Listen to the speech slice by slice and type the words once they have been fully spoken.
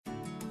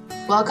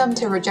Welcome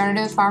to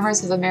Regenerative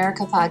Farmers of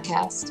America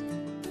podcast.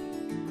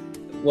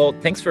 Well,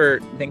 thanks for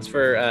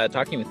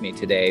talking with me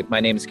today. My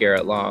name is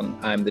Garrett Long.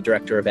 I'm the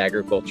Director of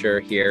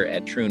Agriculture here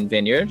at Troon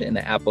Vineyard in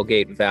the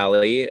Applegate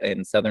Valley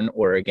in Southern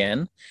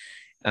Oregon.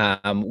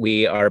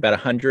 We are about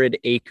 100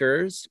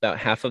 acres. About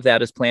half of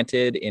that is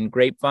planted in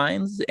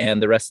grapevines,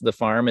 and the rest of the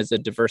farm is a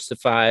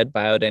diversified,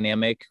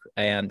 biodynamic,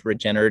 and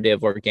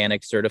regenerative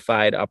organic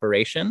certified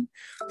operation.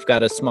 We've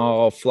got a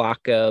small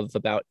flock of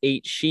about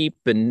 8 sheep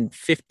and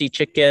 50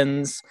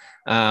 chickens.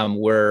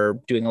 We're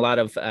doing a lot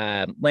of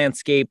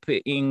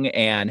landscaping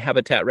and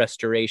habitat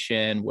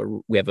restoration.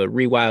 We have a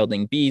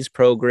rewilding bees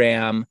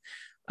program.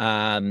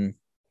 I'm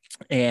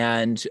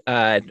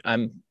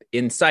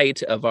in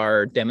sight of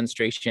our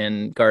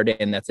demonstration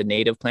garden. That's a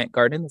native plant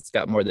garden. It's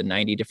got more than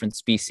 90 different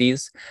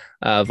species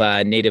of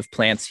native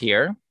plants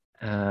here.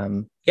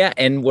 And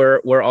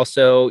we're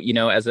also,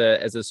 as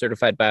a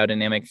certified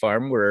biodynamic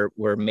farm,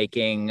 we're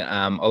making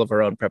all of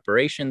our own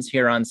preparations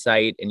here on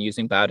site and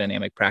using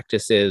biodynamic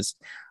practices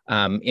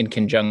in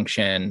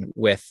conjunction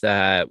with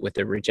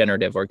the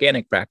regenerative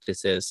organic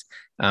practices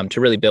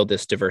to really build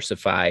this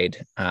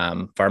diversified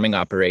farming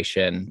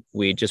operation.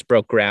 We just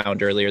broke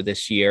ground earlier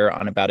this year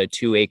on about a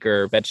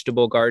 2-acre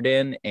vegetable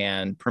garden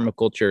and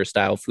permaculture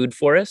style food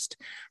forest.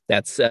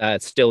 That's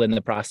still in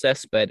the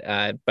process, but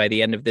by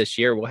the end of this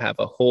year, we'll have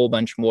a whole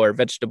bunch more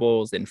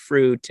vegetables and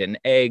fruit and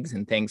eggs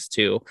and things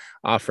to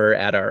offer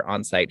at our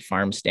on-site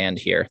farm stand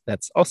here.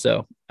 That's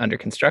also under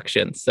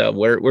construction. So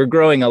we're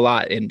growing a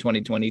lot in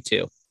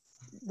 2022.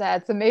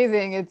 That's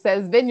amazing. It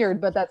says Vineyard,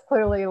 but that's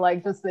clearly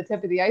like just the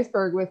tip of the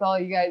iceberg with all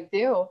you guys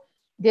do.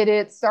 Did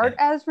it start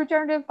as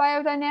regenerative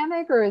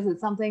biodynamic, or is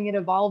it something it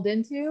evolved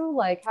into?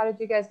 Like, how did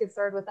you guys get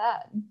started with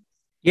that?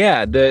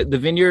 Yeah, the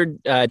vineyard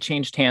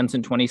changed hands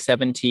in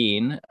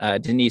 2017.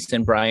 Denise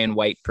and Brian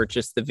White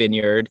purchased the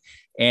vineyard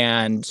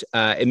and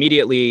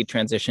immediately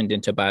transitioned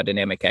into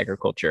biodynamic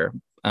agriculture.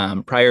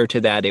 Prior to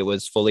that, it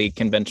was fully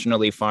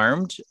conventionally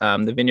farmed.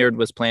 The vineyard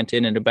was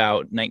planted in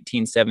about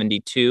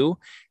 1972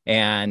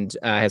 and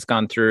has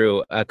gone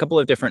through a couple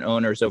of different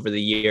owners over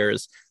the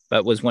years,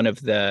 but was one of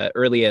the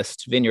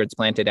earliest vineyards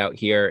planted out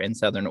here in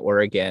Southern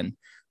Oregon.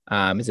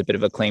 Is a bit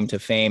of a claim to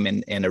fame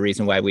and a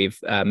reason why we've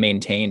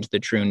maintained the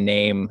Troon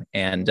name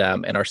and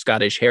our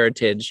Scottish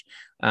heritage.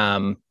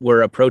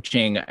 We're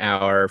approaching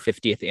our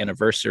 50th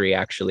anniversary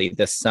actually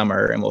this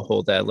summer, and we'll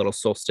hold a little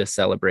solstice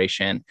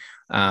celebration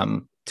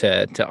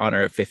to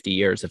honor 50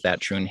 years of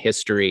that Troon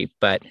history.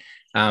 But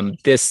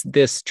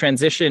this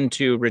transition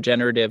to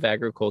regenerative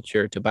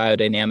agriculture to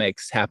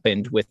biodynamics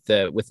happened with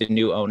the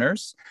new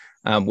owners.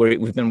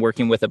 We've been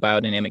working with a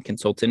biodynamic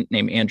consultant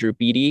named Andrew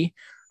Beatty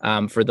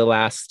for the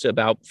last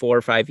about 4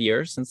 or 5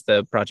 years since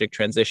the project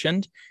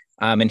transitioned.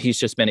 And he's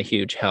just been a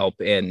huge help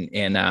in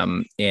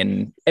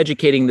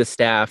educating the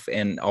staff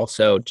and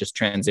also just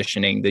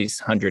transitioning these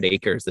 100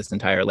 acres, this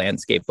entire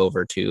landscape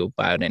over to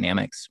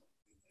biodynamics.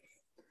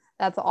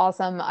 That's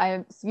awesome.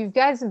 You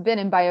guys have been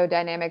in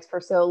biodynamics for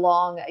so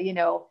long,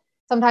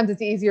 sometimes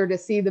it's easier to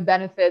see the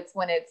benefits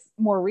when it's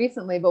more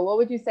recently, but what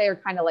would you say are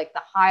kind of like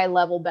the high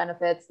level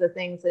benefits, the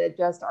things that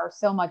just are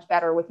so much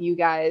better with you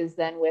guys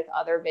than with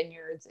other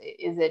vineyards?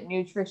 Is it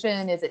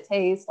nutrition? Is it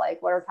taste?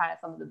 Like, what are kind of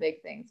some of the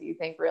big things that you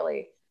think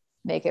really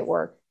make it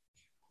work?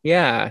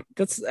 Yeah,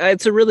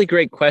 it's a really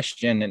great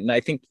question. And I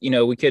think,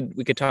 we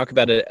could talk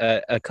about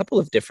a couple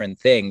of different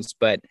things,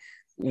 but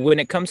when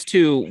it comes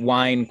to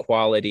wine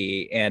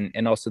quality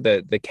and also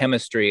the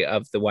chemistry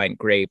of the wine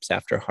grapes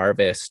after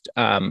harvest,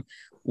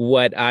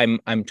 what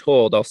I'm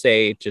told, I'll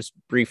say just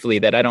briefly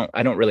that I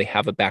don't really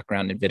have a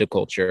background in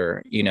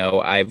viticulture.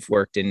 I've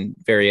worked in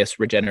various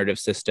regenerative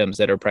systems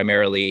that are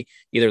primarily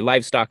either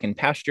livestock and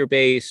pasture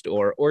based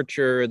or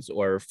orchards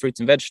or fruits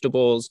and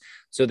vegetables.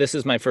 So this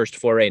is my first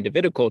foray into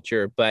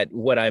viticulture. But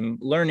what I'm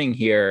learning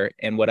here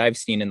and what I've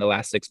seen in the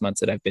last 6 months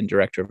that I've been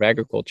director of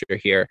agriculture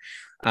here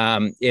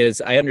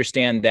is I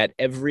understand that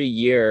every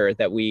year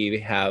that we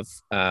have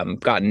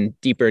gotten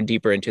deeper and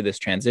deeper into this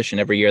transition,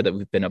 every year that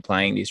we've been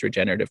applying these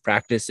regenerative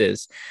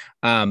practices,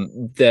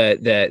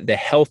 the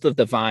health of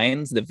the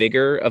vines, the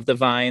vigor of the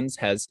vines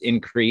has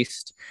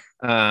increased.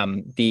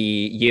 The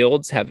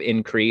yields have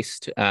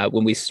increased.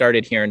 When we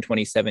started here in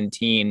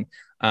 2017,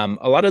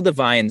 a lot of the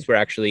vines were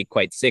actually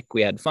quite sick.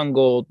 We had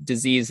fungal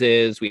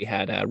diseases. We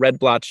had red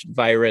blotch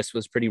virus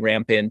was pretty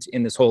rampant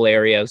in this whole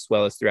area, as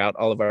well as throughout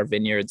all of our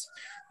vineyards.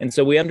 And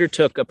so we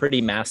undertook a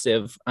pretty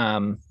massive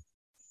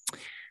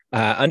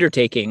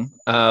undertaking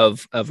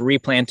of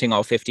replanting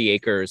all 50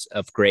 acres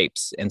of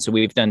grapes. And so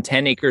we've done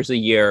 10 acres a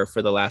year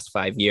for the last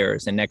 5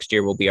 years. And next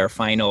year will be our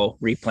final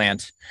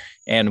replant.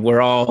 And we're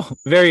all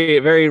very,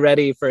 very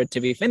ready for it to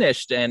be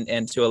finished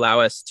and to allow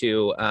us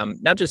to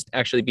not just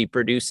actually be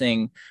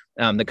producing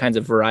the kinds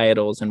of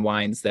varietals and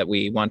wines that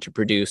we want to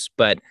produce,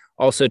 but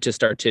also to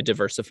start to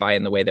diversify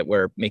in the way that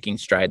we're making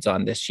strides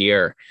on this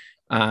year.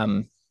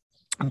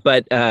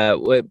 But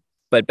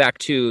back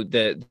to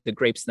the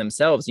grapes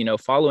themselves,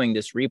 following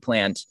this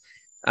replant,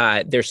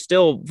 there's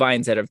still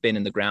vines that have been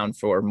in the ground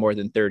for more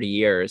than 30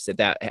 years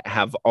that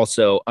have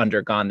also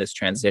undergone this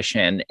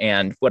transition.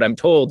 And what I'm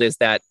told is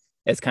that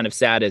as kind of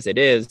sad as it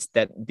is,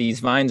 that these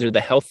vines are the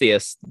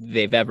healthiest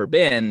they've ever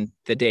been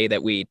the day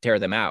that we tear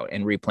them out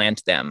and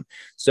replant them.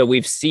 So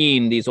we've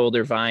seen these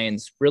older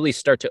vines really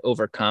start to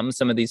overcome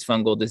some of these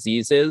fungal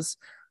diseases.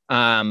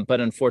 But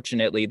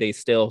unfortunately, they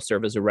still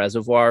serve as a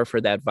reservoir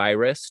for that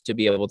virus to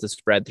be able to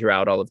spread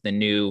throughout all of the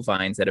new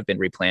vines that have been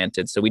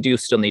replanted. So we do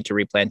still need to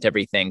replant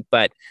everything.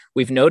 But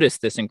we've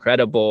noticed this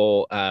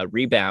incredible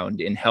rebound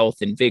in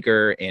health and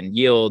vigor and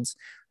yields.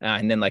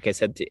 And then, like I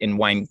said, in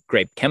wine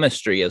grape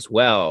chemistry as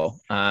well,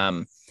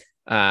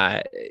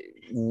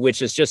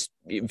 which is just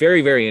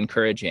very, very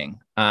encouraging.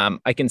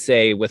 I can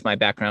say with my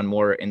background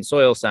more in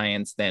soil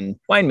science than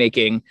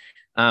winemaking,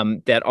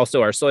 that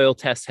also our soil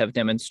tests have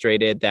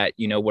demonstrated that,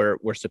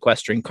 we're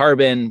sequestering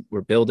carbon,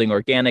 we're building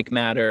organic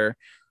matter.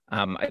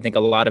 I think a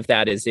lot of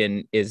that is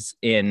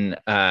in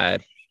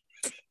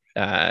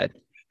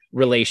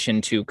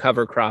relation to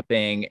cover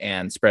cropping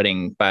and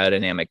spreading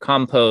biodynamic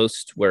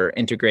compost. We're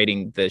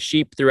integrating the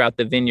sheep throughout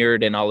the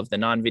vineyard and all of the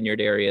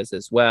non-vineyard areas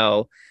as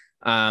well.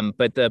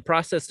 But the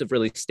process of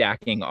really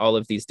stacking all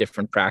of these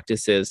different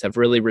practices have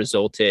really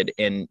resulted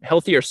in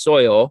healthier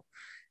soil,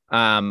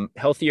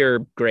 healthier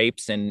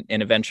grapes, and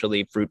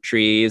eventually fruit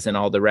trees and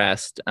all the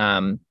rest.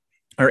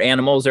 Our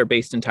animals are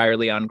based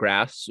entirely on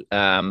grass.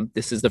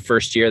 This is the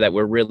first year that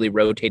we're really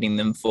rotating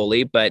them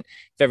fully, but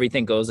if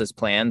everything goes as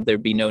planned,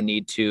 there'd be no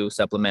need to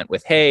supplement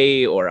with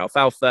hay or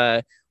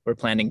alfalfa. We're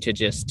planning to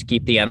just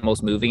keep the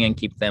animals moving and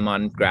keep them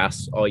on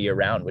grass all year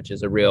round, which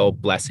is a real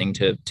blessing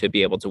to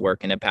be able to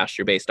work in a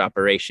pasture-based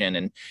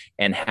operation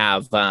and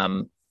have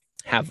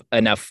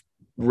enough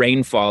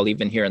rainfall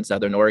even here in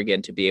Southern Oregon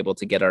to be able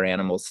to get our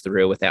animals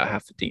through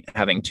without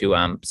having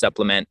to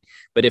supplement.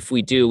 But if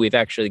we do, we've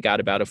actually got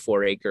about a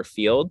 4-acre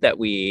field that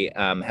we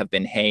have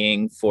been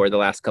haying for the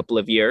last couple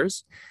of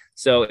years.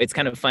 So it's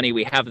kind of funny.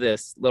 We have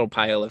this little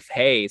pile of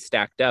hay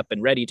stacked up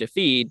and ready to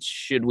feed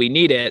should we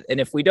need it. And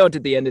if we don't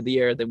at the end of the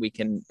year, then we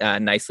can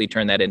nicely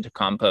turn that into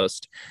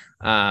compost.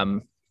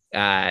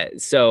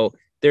 So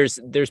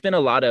there's been a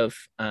lot of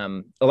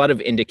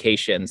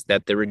indications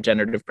that the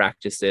regenerative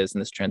practices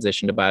and this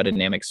transition to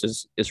biodynamics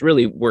is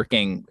really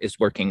working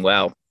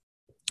well.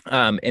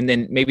 And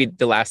then maybe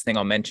the last thing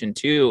I'll mention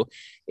too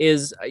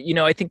is,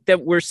 I think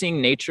that we're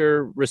seeing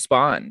nature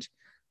respond.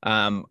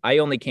 I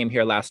only came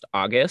here last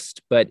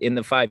August, but in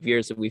the 5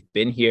 years that we've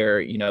been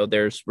here,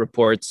 there's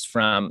reports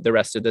from the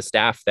rest of the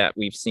staff that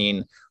we've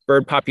seen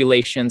bird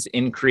populations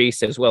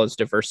increase as well as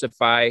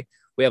diversify.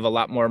 We have a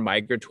lot more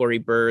migratory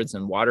birds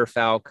and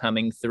waterfowl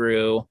coming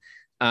through.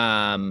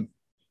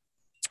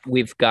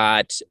 We've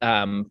got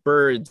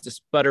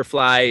birds,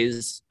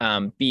 butterflies,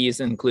 bees,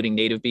 including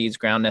native bees,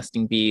 ground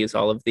nesting bees,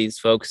 all of these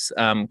folks,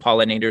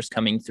 pollinators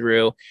coming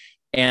through.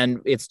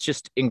 And it's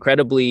just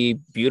incredibly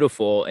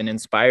beautiful and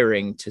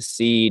inspiring to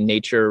see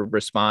nature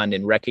respond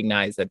and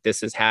recognize that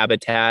this is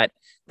habitat,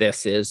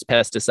 this is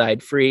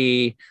pesticide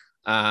free,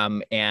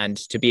 and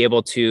to be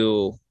able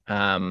to,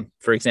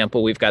 for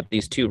example, we've got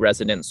these 2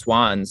 resident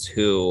swans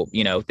who,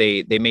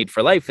 they mate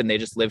for life and they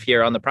just live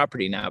here on the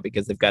property now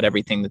because they've got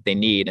everything that they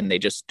need and they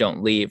just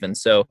don't leave. And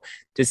so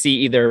to see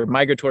either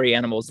migratory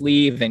animals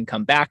leave and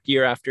come back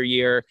year after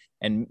year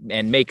and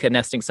make a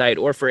nesting site,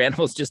 or for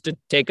animals just to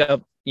take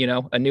up,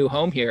 a new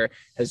home here,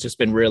 has just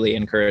been really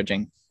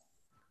encouraging.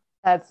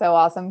 That's so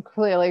awesome.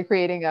 Clearly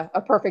creating a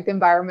perfect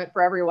environment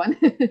for everyone.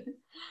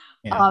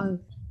 Yeah.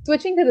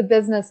 Switching to the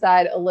business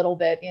side a little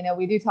bit,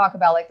 we do talk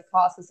about like the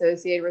costs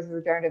associated with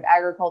regenerative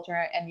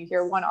agriculture, and you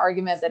hear one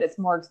argument that it's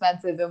more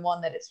expensive and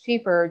one that it's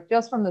cheaper.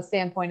 Just from the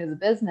standpoint of the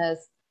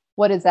business,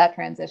 what does that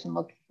transition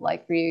look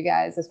like for you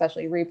guys,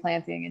 especially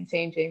replanting and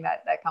changing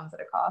that comes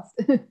at a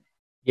cost?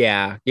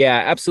 Yeah,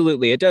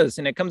 absolutely. It does.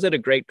 And it comes at a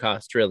great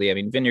cost, really. I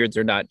mean, vineyards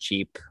are not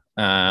cheap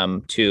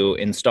to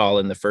install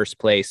in the first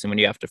place. And when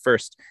you have to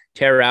first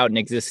tear out an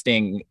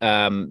existing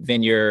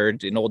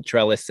vineyard, an old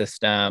trellis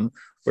system,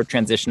 we're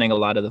transitioning a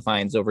lot of the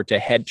vines over to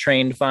head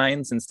trained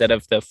vines instead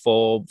of the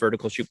full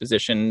vertical shoot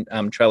position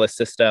trellis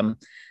system.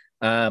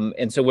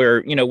 And so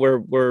we're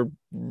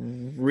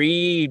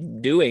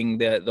redoing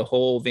the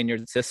whole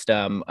vineyard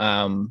system.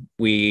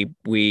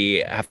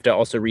 We have to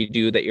also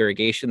redo the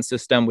irrigation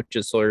system, which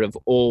is sort of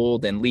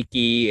old and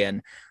leaky,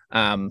 and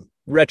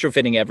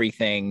retrofitting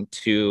everything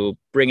to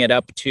bring it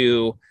up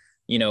to,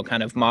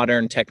 kind of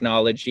modern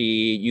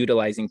technology,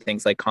 utilizing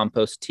things like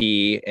compost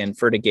tea and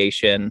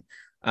fertigation,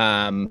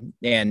 and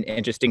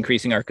just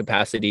increasing our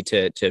capacity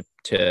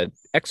to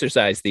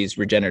exercise these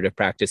regenerative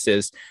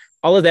practices.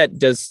 All of that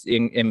does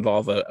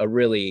involve a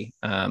really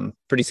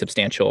pretty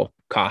substantial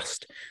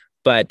cost.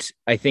 But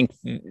I think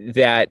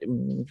that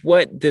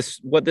what this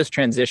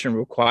transition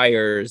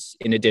requires,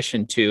 in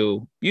addition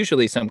to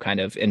usually some kind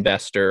of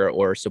investor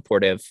or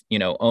supportive,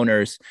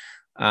 owners,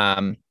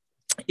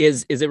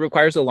 is it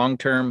requires a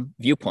long-term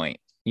viewpoint.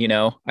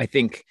 I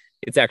think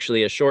it's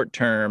actually a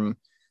short-term,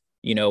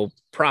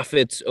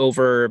 profits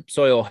over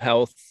soil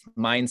health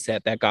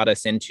mindset that got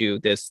us into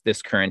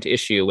this current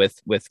issue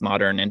with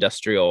modern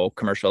industrial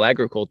commercial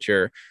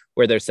agriculture,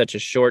 where there's such a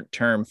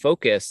short-term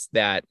focus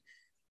that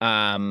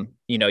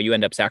you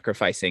end up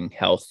sacrificing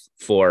health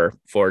for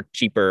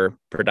cheaper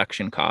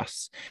production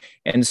costs.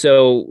 And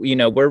so,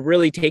 we're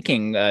really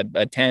taking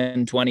a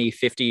 10, 20,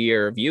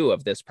 50-year view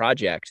of this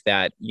project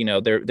that,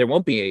 there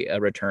won't be a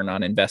return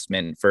on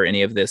investment for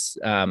any of this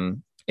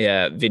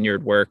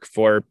vineyard work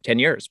for 10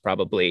 years,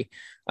 probably.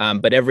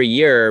 But every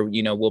year,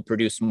 we'll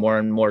produce more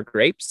and more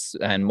grapes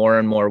and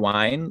more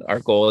wine. Our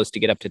goal is to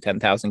get up to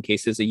 10,000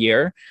 cases a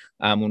year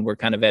when we're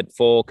kind of at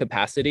full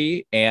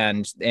capacity.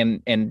 And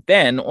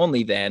then,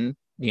 only then,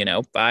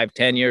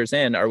 5-10 years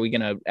in, are we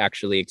going to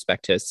actually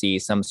expect to see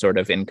some sort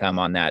of income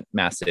on that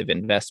massive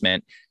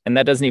investment? And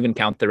that doesn't even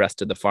count the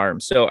rest of the farm.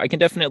 So I can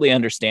definitely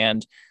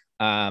understand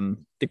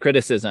the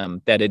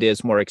criticism that it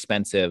is more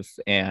expensive.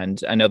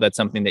 And I know that's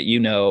something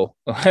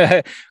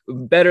that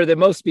better than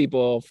most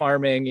people,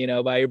 farming,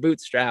 by your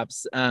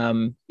bootstraps.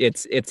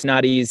 It's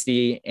not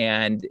easy,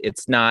 and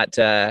it's not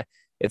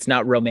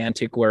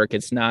romantic work.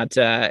 It's not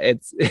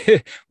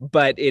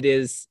but it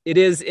is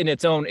in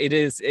its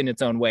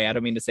own way. I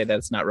don't mean to say that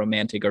it's not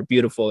romantic or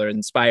beautiful or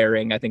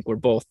inspiring. I think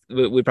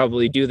we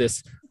probably do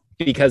this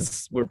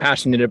because we're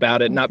passionate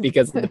about it, not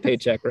because of the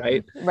paycheck,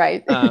 right?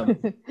 Right.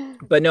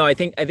 But no, I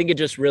think it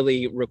just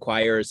really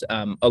requires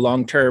a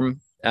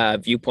long-term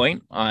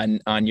viewpoint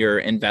on your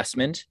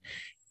investment.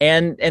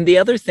 And the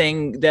other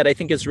thing that I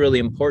think is really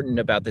important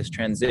about this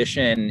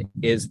transition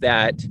is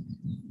that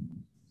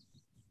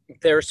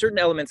there are certain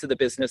elements of the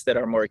business that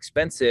are more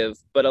expensive,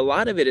 but a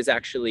lot of it is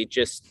actually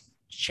just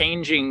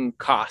changing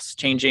costs,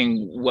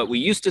 changing what we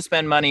used to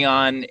spend money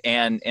on,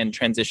 and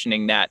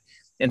transitioning that.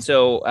 And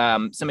so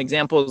some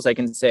examples I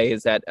can say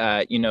is that,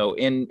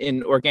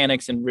 in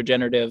organics and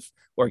regenerative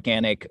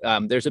organic,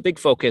 there's a big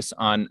focus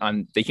on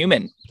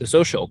the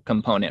social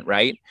component,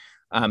 right?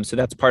 So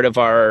that's part of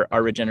our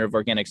regenerative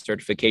organic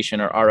certification,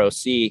 or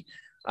ROC,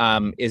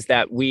 is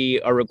that we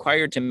are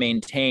required to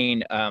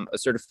maintain a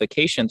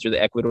certification through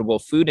the Equitable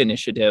Food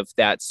Initiative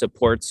that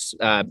supports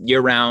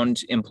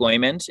year-round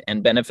employment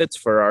and benefits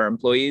for our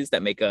employees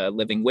that make a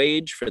living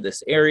wage for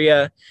this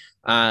area.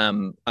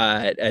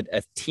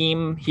 A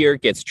team here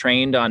gets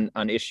trained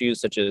on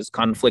issues such as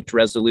conflict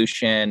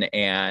resolution,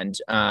 and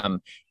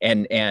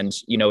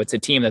it's a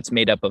team that's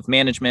made up of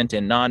management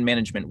and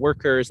non-management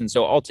workers. And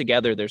so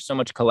altogether, there's so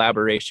much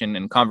collaboration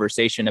and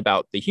conversation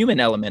about the human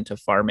element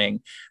of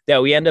farming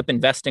that we end up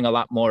investing a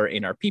lot more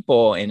in our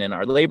people and in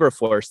our labor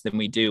force than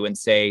we do in,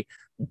 say,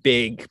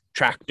 big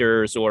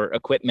tractors or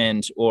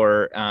equipment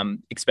or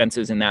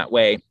expenses in that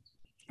way.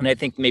 And I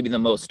think maybe the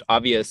most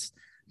obvious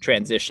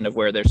transition of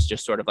where there's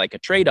just sort of like a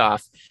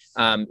trade-off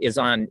is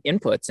on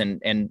inputs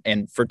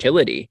and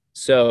fertility.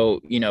 So,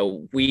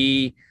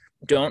 we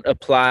don't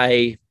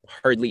apply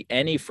hardly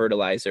any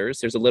fertilizers.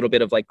 There's a little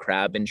bit of like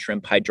crab and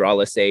shrimp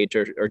hydrolysate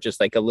or just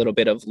like a little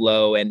bit of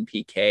low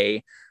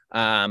NPK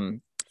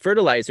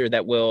fertilizer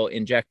that we'll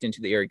inject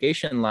into the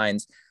irrigation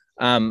lines.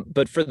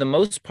 But for the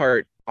most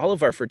part, all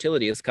of our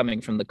fertility is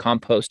coming from the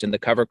compost and the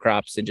cover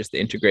crops and just the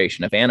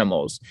integration of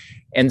animals.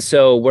 And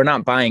so we're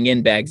not buying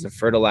in bags of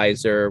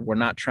fertilizer. We're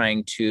not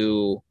trying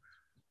to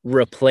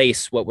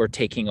replace what we're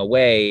taking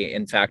away.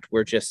 In fact,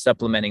 we're just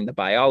supplementing the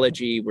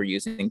biology. We're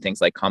using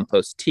things like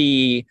compost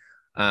tea,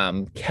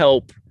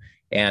 kelp,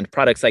 and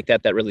products like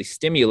that really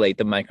stimulate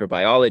the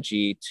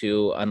microbiology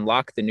to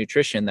unlock the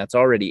nutrition that's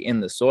already in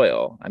the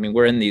soil. I mean,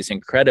 we're in these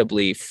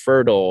incredibly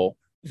fertile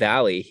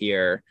valley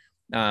here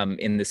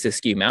in the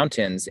Siskiyou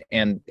Mountains,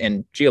 and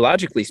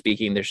geologically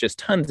speaking, there's just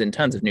tons and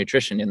tons of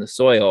nutrition in the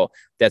soil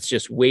that's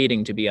just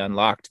waiting to be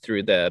unlocked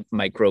through the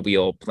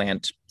microbial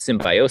plant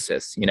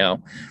symbiosis.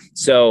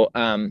 So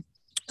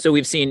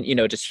we've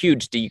seen, just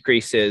huge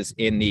decreases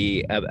in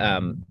the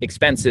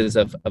expenses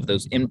of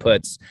those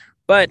inputs.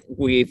 But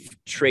we've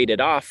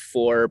traded off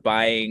for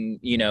buying,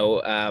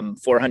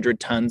 400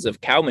 tons of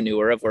cow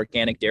manure, of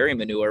organic dairy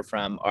manure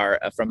from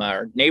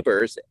our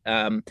neighbors.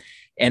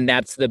 And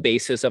that's the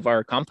basis of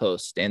our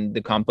compost. And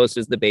the compost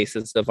is the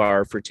basis of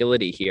our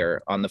fertility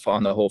here on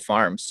the whole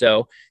farm.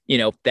 So,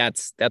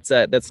 that's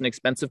an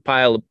expensive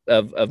pile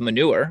of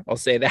manure. I'll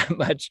say that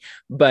much.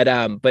 But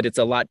it's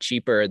a lot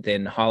cheaper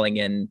than hauling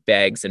in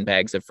bags and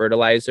bags of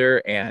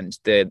fertilizer. And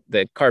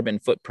the carbon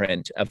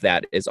footprint of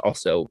that is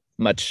also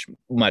much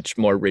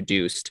more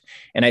reduced.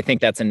 And I think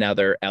that's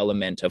another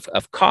element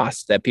of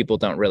cost that people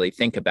don't really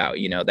think about,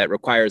 that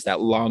requires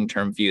that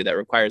long-term view, that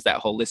requires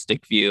that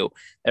holistic view,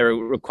 that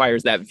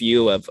requires that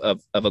view of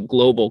a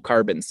global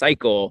carbon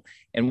cycle.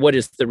 And what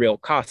is the real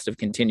cost of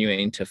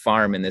continuing to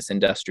farm in this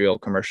industrial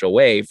commercial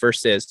way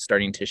versus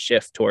starting to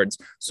shift towards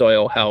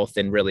soil health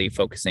and really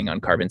focusing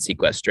on carbon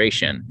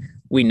sequestration?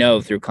 We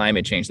know through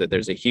climate change that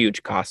there's a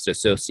huge cost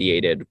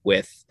associated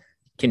with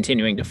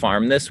continuing to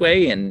farm this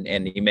way and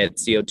emit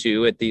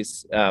CO2 at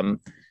these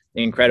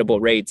incredible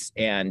rates.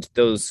 And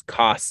those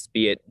costs,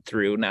 be it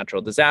through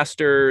natural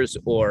disasters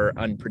or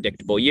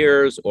unpredictable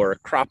years or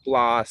crop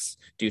loss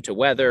due to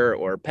weather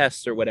or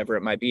pests or whatever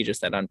it might be,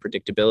 just that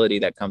unpredictability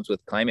that comes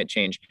with climate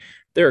change,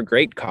 there are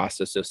great costs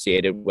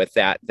associated with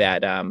that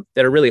are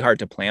really hard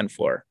to plan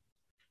for.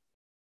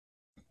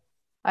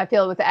 I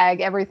feel with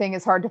ag, everything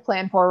is hard to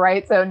plan for,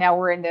 right? So now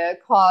we're into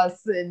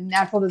costs and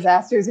natural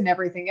disasters and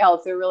everything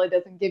else. It really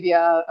doesn't give you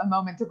a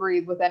moment to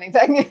breathe with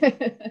anything.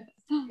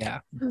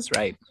 Yeah, that's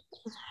right.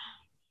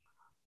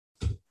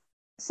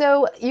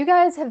 So you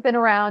guys have been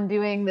around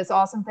doing this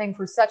awesome thing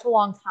for such a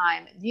long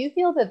time. Do you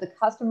feel that the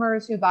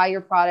customers who buy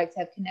your products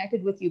have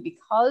connected with you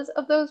because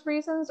of those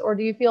reasons? Or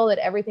do you feel that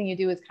everything you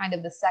do is kind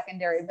of the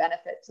secondary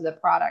benefit to the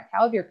product?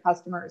 How have your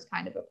customers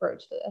kind of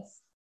approached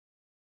this?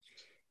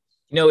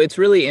 It's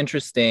really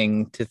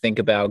interesting to think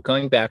about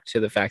going back to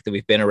the fact that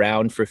we've been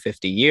around for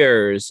 50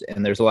 years,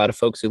 and there's a lot of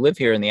folks who live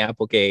here in the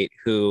Applegate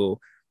who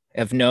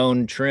have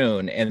known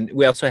Troon. And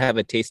we also have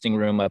a tasting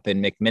room up in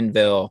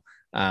McMinnville,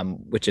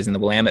 which is in the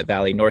Willamette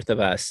Valley north of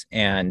us.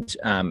 And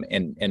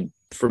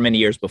for many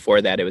years before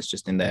that, it was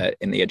just in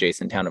the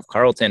adjacent town of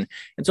Carlton.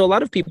 And so a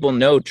lot of people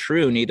know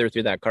Troon either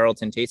through that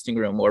Carlton tasting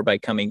room or by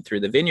coming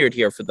through the vineyard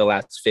here for the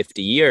last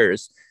 50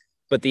 years.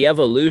 But the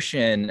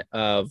evolution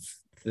of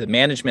the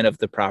management of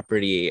the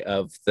property,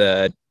 of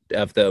the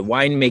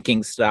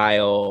winemaking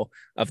style,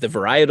 of the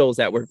varietals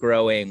that we're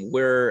growing,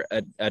 we're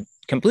a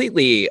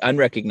completely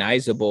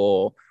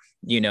unrecognizable,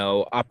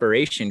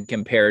 operation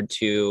compared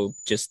to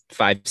just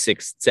 5,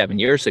 6, 7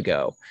 years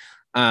ago.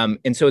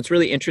 And so it's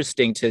really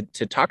interesting to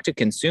talk to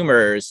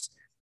consumers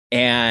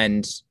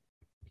and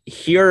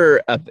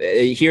hear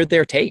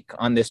their take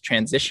on this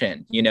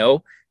transition,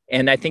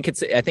 And I think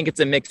it's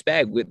a mixed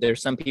bag.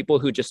 There's some people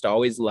who just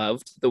always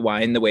loved the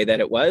wine the way that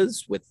it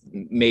was,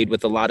 made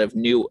with a lot of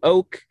new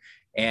oak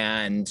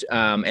and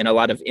a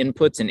lot of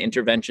inputs and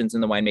interventions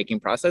in the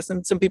winemaking process.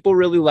 And some people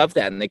really love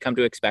that, and they come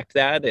to expect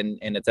that, and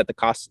it's at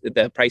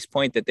the price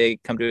point that they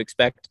come to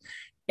expect.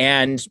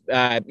 And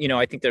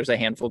I think there's a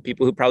handful of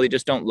people who probably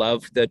just don't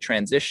love the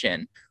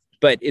transition.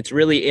 But it's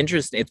really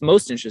interesting. It's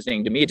most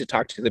interesting to me to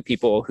talk to the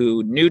people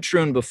who knew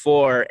Troon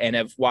before and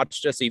have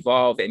watched us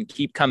evolve and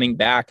keep coming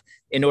back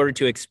in order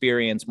to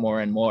experience more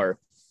and more.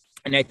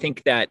 And I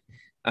think that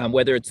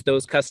whether it's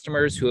those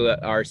customers who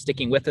are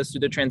sticking with us through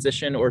the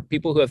transition, or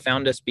people who have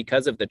found us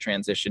because of the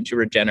transition to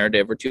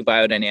regenerative or to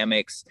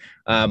biodynamics,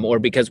 or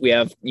because we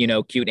have,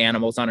 cute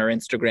animals on our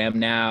Instagram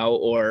now,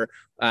 or,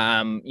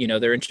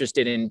 they're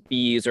interested in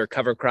bees or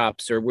cover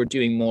crops, or we're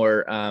doing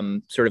more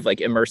sort of like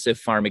immersive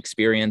farm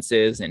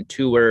experiences and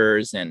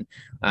tours and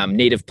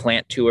native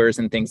plant tours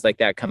and things like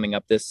that coming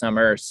up this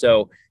summer.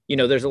 So,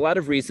 there's a lot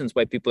of reasons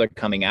why people are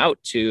coming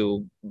out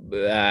to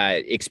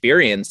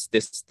experience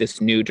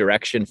this new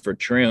direction for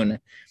Troon.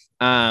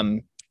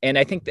 And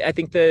I think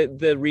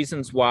the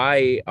reasons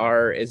why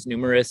are as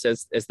numerous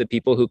as the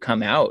people who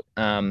come out.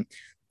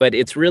 But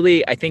it's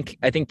really, I think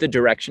the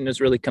direction is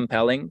really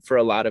compelling for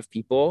a lot of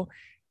people.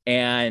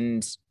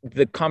 And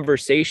the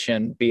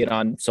conversation, be it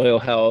on soil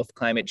health,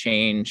 climate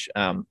change,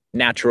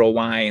 natural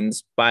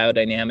wines,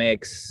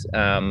 biodynamics,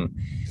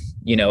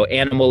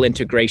 animal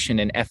integration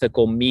and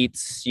ethical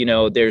meats,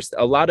 there's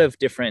a lot of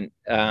different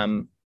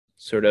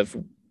sort of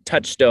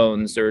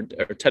touchstones or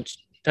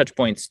touch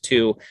points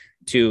to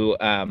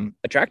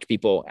attract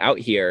people out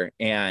here.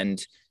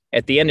 And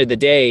at the end of the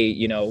day,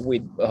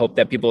 we hope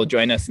that people will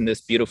join us in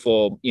this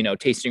beautiful,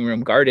 tasting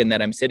room garden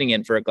that I'm sitting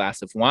in for a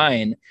glass of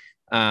wine,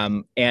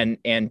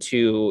 and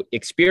to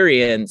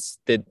experience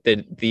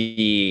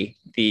the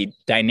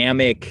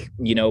dynamic,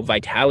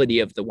 vitality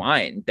of the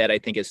wine that I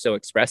think is so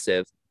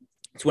expressive.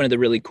 It's one of the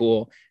really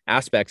cool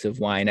aspects of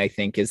wine, I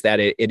think, is that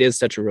it is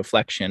such a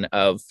reflection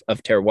of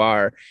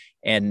terroir,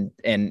 and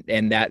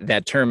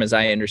that term, as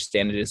I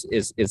understand it,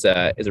 is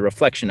a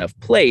reflection of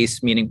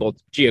place, meaning both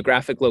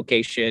geographic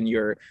location,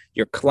 your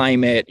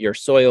climate, your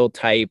soil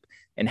type,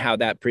 and how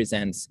that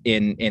presents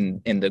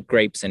in the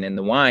grapes and in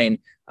the wine.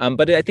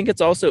 But I think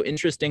it's also,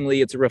 interestingly,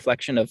 it's a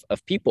reflection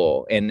of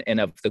people and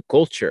of the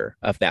culture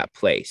of that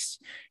place.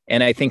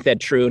 And I think that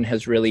Troon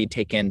has really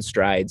taken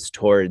strides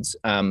towards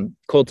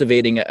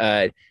cultivating,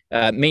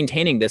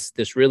 maintaining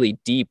this really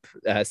deep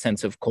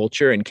sense of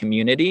culture and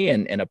community,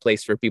 and a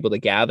place for people to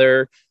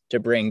gather, to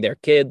bring their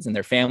kids and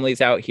their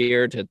families out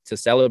here to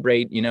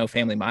celebrate,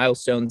 family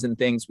milestones and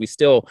things. We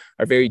still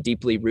are very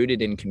deeply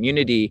rooted in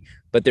community,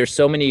 but there's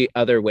so many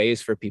other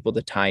ways for people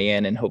to tie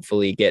in and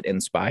hopefully get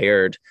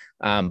inspired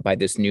by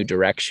this new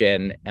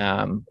direction.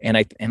 And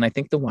I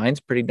think the wine's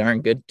pretty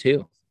darn good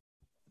too.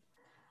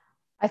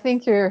 I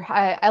think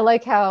I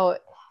like how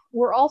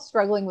we're all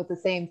struggling with the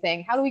same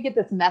thing. How do we get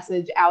this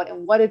message out,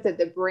 and what is it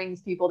that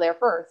brings people there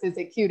first? Is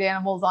it cute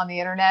animals on the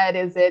internet?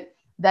 Is it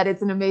that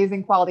it's an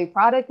amazing quality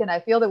product? And I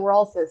feel that we're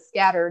also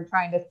scattered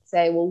trying to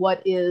say, well,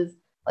 what is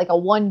like a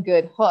one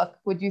good hook?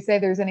 Would you say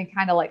there's any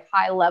kind of like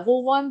high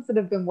level ones that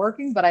have been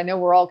working? But I know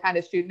we're all kind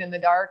of shooting in the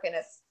dark, and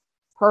it's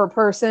per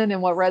person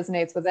and what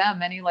resonates with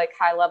them. Any like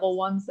high level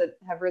ones that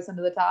have risen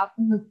to the top?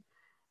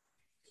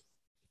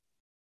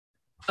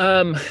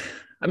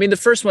 I mean, the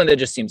first one that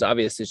just seems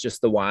obvious is just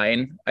the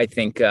wine. I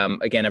think,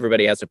 again,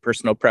 everybody has a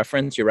personal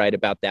preference. You're right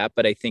about that.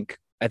 But I think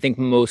I think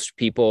most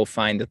people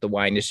find that the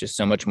wine is just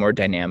so much more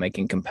dynamic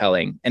and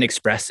compelling and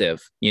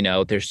expressive.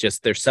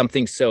 There's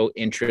something so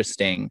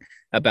interesting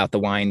about the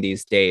wine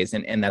these days.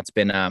 And that's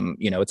been,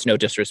 it's no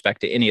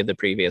disrespect to any of the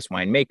previous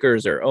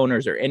winemakers or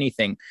owners or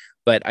anything.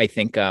 But I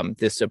think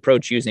this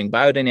approach using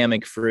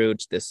biodynamic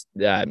fruit, this,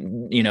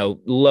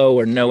 low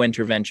or no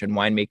intervention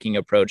winemaking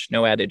approach,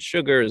 no added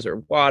sugars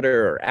or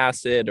water or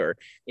acid or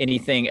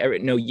anything,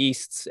 no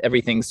yeasts,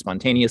 everything's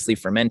spontaneously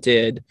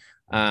fermented.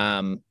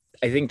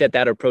 I think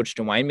that approach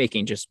to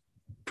winemaking just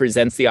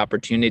presents the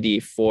opportunity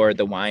for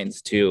the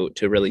wines to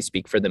really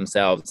speak for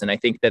themselves. And I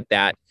think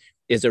that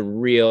is a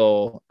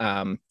real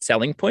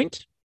selling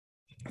point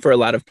for a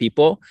lot of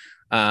people.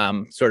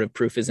 Sort of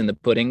proof is in the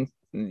pudding,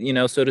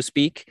 so to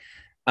speak.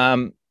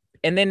 And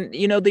then,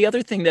 the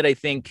other thing that I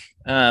think,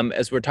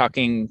 as we're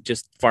talking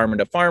just farmer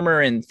to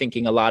farmer and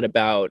thinking a lot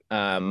about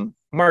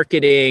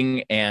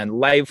marketing and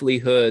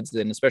livelihoods,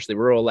 and especially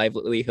rural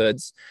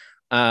livelihoods,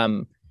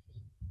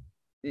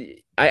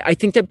 I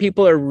think that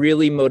people are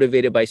really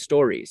motivated by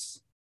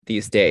stories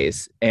these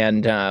days.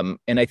 And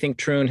I think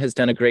Troon has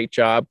done a great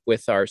job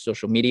with our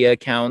social media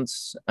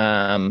accounts.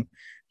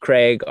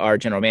 Craig, our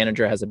general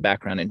manager, has a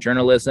background in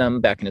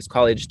journalism back in his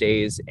college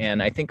days.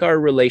 And I think our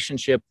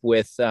relationship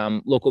with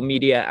local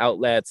media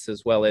outlets,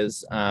 as well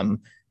as,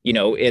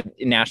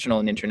 national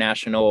and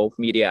international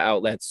media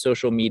outlets,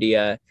 social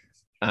media,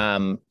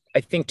 I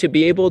think to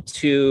be able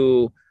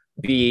to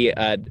be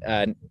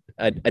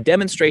a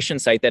demonstration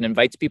site that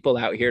invites people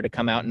out here to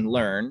come out and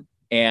learn,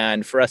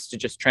 and for us to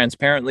just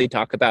transparently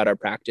talk about our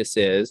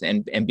practices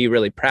and be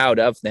really proud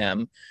of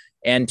them,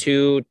 and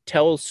to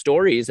tell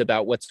stories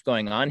about what's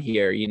going on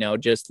here,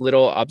 just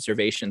little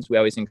observations. We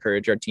always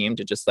encourage our team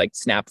to just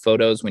snap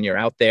photos when you're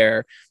out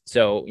there.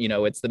 So,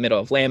 it's the middle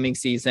of lambing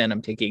season.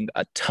 I'm taking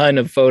a ton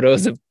of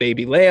photos of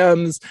baby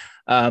lambs.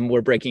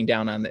 We're breaking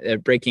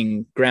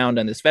ground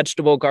on this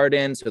vegetable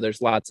garden. So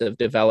there's lots of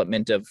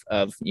development of,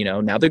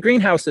 now the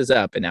greenhouse is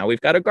up and now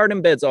we've got our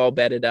garden beds all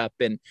bedded up,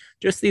 and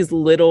just these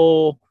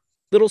little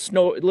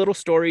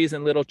stories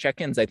and little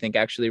check-ins, I think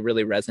actually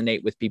really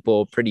resonate with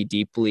people pretty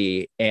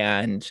deeply.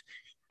 And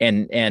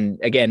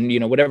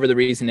again, whatever the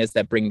reason is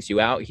that brings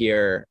you out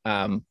here,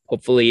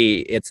 hopefully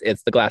it's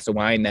the glass of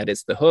wine that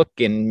is the hook,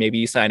 and maybe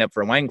you sign up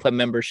for a wine club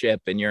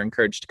membership and you're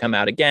encouraged to come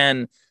out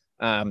again.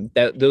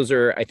 Those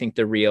are, I think,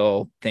 the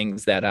real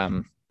things that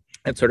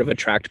sort of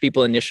attract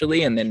people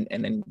initially, and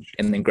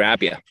then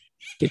grab you,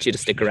 get you to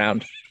stick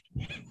around.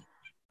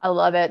 I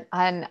love it.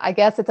 And I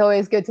guess it's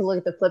always good to look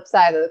at the flip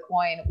side of the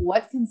coin.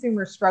 What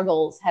consumer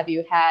struggles have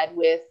you had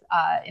with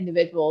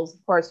individuals?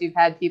 Of course, you've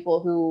had people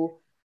who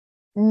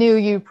knew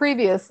you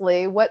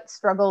previously. What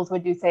struggles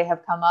would you say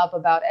have come up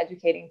about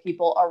educating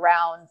people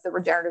around the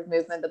regenerative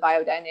movement, the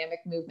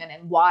biodynamic movement,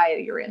 and why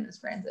you're in this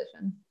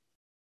transition?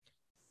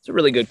 It's a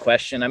really good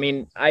question. I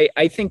mean,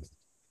 I think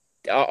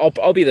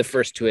I'll be the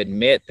first to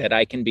admit that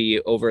I can be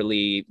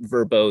overly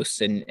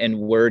verbose and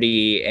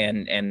wordy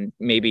and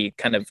maybe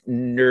kind of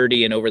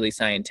nerdy and overly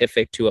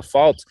scientific to a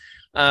fault.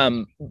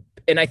 And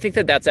I think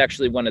that's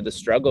actually one of the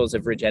struggles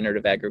of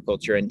regenerative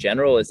agriculture in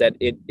general, is that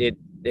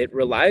it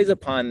relies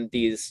upon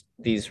these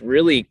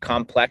really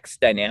complex,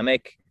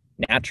 dynamic,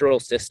 natural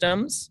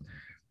systems.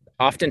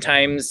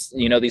 Oftentimes,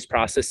 these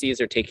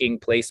processes are taking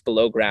place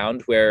below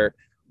ground where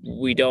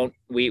we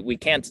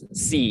can't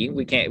see,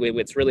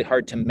 it's really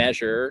hard to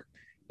measure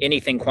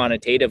anything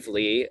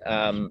quantitatively.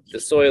 The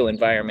soil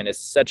environment is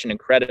such an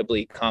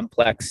incredibly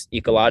complex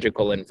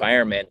ecological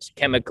environment,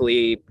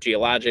 chemically,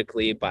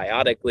 geologically,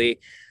 biologically,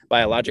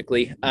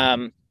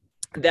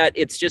 that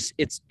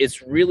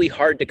it's really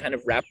hard to kind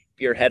of wrap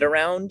your head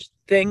around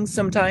things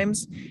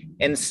sometimes.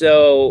 And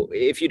so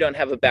if you don't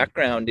have a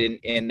background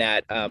in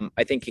that,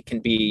 I think it can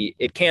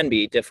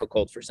be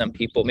difficult for some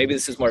people. Maybe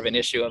this is more of an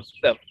issue of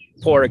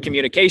poor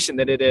communication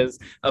than it is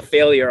a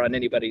failure on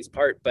anybody's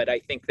part. But I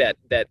think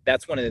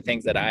that's one of the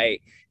things that I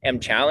am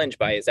challenged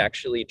by, is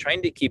actually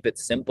trying to keep it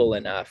simple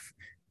enough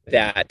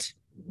that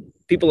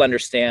people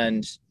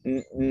understand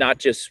not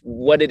just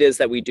what it is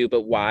that we do,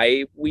 but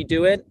why we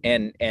do it,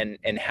 and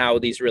how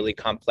these really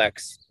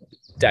complex,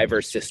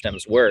 diverse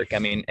systems work. I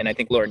mean, and I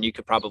think, Lauren, you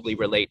could probably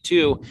relate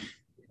too.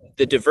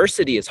 The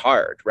diversity is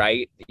hard,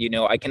 right?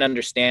 I can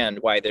understand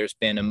why there's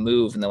been a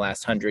move in the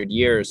last 100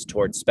 years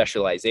towards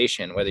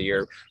specialization, whether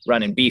you're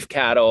running beef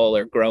cattle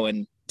or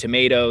growing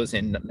tomatoes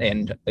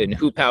in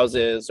hoop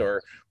houses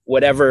or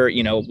whatever,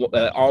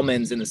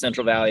 almonds in the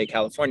Central Valley of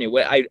California.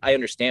 I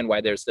understand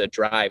why there's a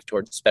drive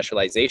towards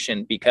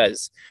specialization,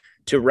 because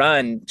to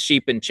run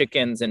sheep and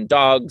chickens and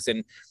dogs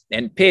and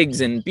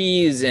pigs and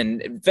bees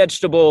and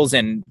vegetables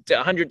and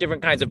 100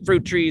 different kinds of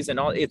fruit trees and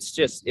all,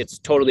 it's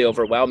totally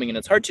overwhelming, and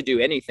it's hard to do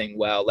anything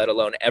well, let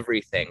alone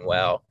everything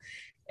well.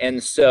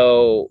 And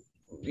so,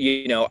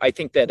 I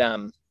think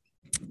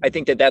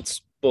that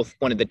that's both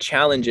one of the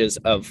challenges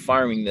of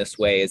farming this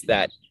way, is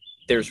that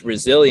there's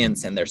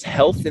resilience and there's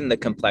health in the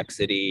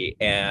complexity,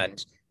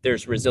 and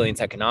there's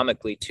resilience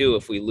economically too.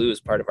 If we lose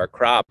part of our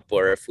crop,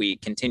 or if we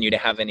continue to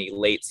have any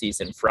late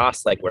season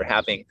frost like we're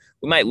having,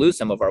 we might lose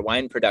some of our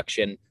wine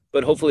production,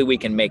 but hopefully we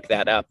can make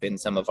that up in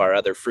some of our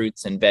other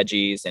fruits and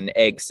veggies and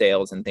egg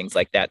sales and things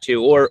like that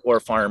too, or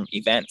farm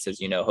events, as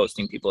you know,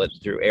 hosting people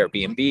through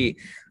Airbnb.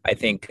 I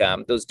think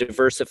those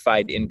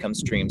diversified income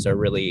streams are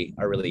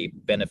really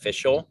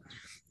beneficial.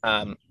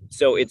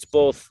 So it's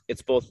both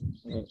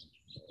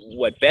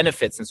what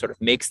benefits and sort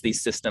of makes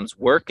these systems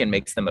work and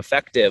makes them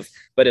effective,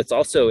 but it's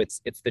also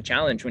it's the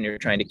challenge when you're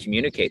trying to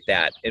communicate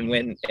that. And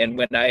when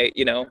I,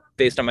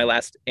 based on my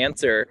last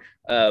answer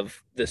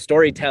of the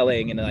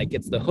storytelling and like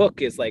it's the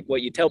hook is like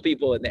what you tell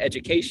people and the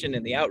education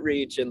and the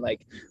outreach and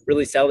like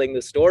really selling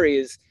the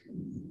stories.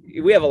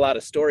 We have a lot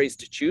of stories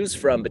to choose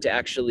from, but to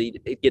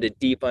actually get a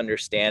deep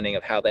understanding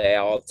of how they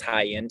all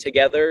tie in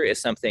together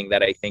is something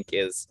that I think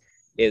it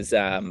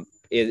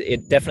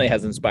definitely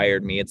has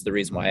inspired me. It's the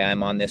reason why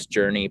I'm on this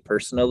journey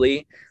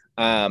personally.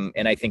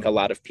 And I think a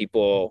lot of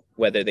people,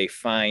 whether they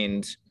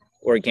find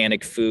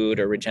organic food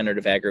or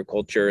regenerative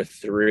agriculture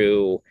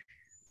through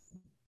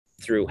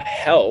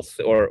health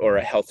or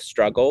a health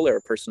struggle or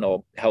a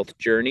personal health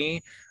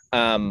journey,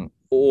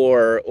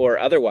 or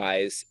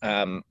otherwise,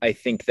 I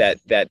think that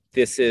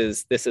this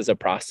is a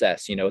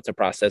process. It's a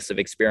process of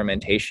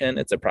experimentation.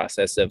 It's a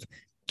process of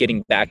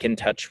getting back in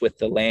touch with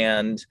the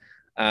land.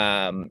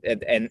 And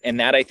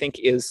that I think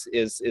is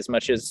as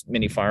much as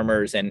many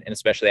farmers and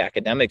especially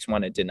academics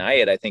want to deny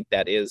it, I think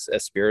that is a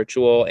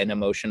spiritual and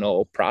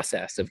emotional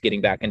process of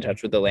getting back in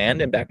touch with the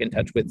land and back in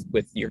touch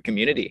with your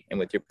community and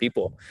with your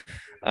people.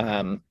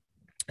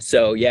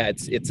 So yeah,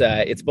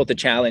 it's both a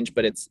challenge,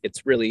 but it's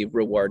really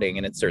rewarding,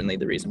 and it's certainly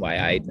the reason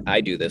why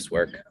I do this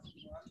work.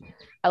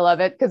 I love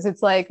it because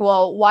it's like,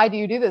 well, why do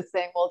you do this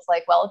thing? Well, it's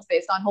like, well, it's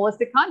based on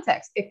holistic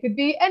context. It could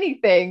be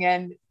anything,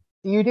 and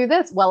do you do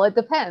this? Well, it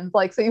depends.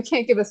 Like, so you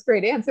can't give a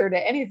straight answer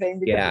to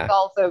anything because it's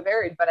all so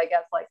varied. But I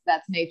guess like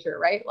that's nature,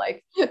 right?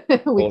 Like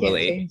we can't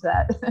change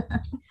that.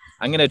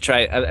 I'm going to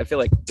try. I feel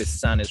like the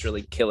sun is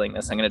really killing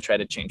this. I'm going to try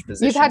to change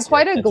positions. You've had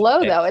quite a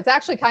glow though. It's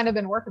actually kind of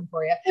been working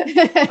for you.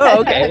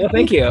 Oh, okay. Well,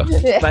 thank you.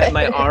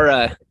 My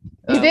aura.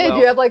 You did.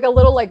 You have like a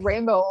little like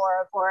rainbow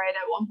aura for it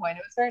at one point.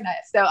 It was very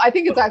nice. So I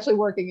think it's actually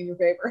working in your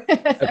favor.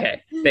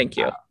 Okay. Thank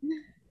you.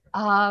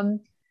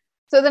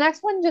 So the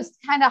next one, just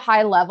kind of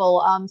high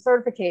level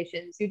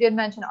certifications. You did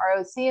mention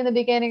ROC in the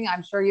beginning.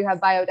 I'm sure you have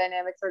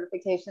biodynamic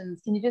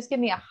certifications. Can you just give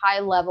me a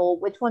high level?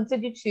 Which ones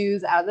did you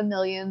choose out of the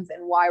millions,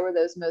 and why were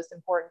those most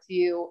important to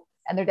you?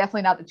 And they're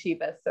definitely not the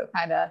cheapest. So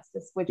kind of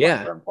just which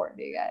ones were important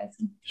to you guys?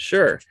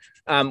 Sure.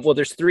 Well,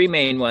 there's three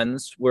main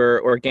ones.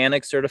 We're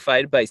organic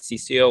certified by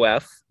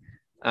CCOF.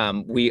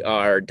 We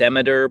are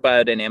Demeter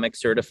biodynamic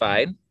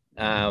certified.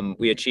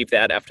 We achieved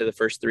that after the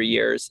first 3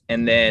 years.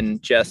 And then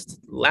just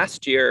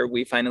last year,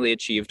 we finally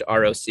achieved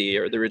ROC,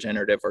 or the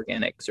Regenerative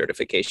Organic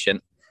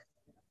certification.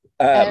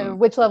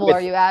 Which level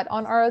are you at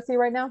on ROC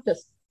right now?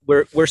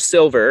 We're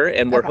silver,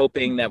 and we're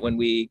hoping that when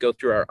we go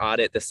through our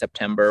audit this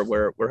September,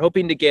 we're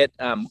hoping to get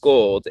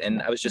gold.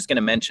 And I was just going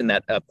to mention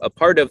that a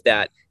part of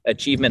that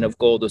achievement of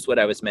gold was what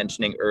I was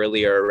mentioning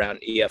earlier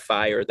around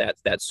EFI, or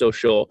that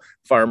social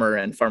farmer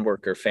and farm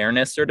worker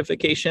fairness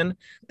certification.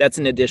 That's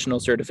an additional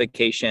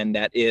certification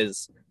that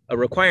is a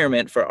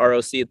requirement for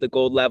ROC at the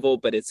gold level,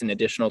 but it's an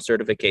additional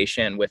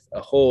certification with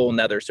a whole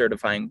nother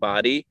certifying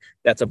body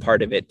that's a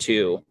part of it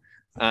too.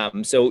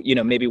 So,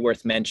 maybe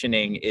worth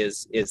mentioning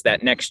is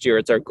that next year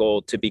it's our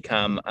goal to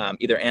become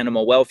either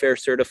animal welfare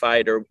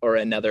certified or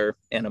another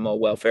animal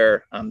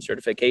welfare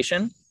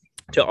certification,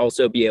 to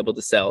also be able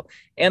to sell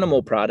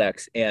animal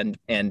products and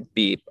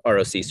be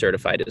ROC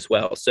certified as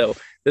well. So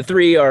the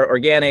three are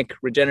organic,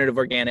 regenerative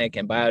organic,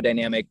 and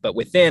biodynamic, but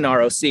within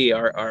ROC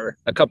are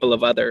a couple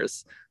of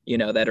others,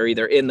 that are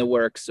either in the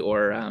works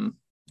or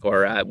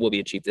will be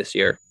achieved this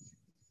year.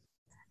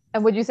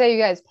 And would you say you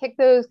guys picked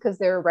those because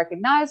they're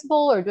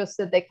recognizable, or just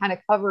that they kind of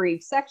cover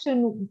each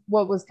section?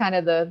 What was kind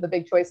of the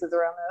big choices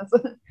around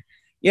those?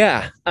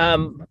 Yeah,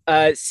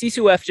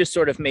 CCOF just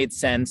sort of made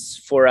sense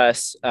for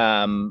us.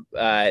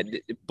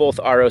 Both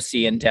ROC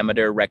and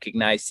Demeter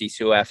recognize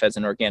CCOF as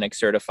an organic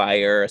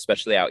certifier,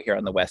 especially out here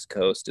on the West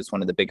Coast. It's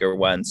one of the bigger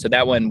ones. So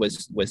that one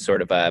was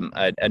sort of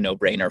a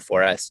no-brainer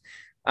for us.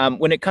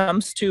 When it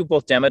comes to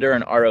both Demeter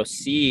and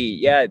ROC,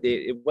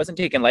 it wasn't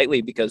taken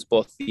lightly, because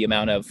both the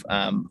amount of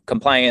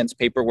compliance,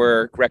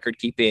 paperwork, record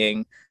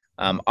keeping,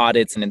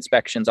 audits and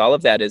inspections, all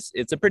of that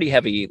it's a pretty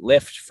heavy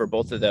lift for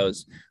both of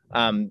those,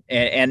 and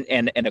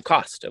a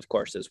cost, of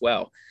course, as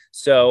well.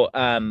 So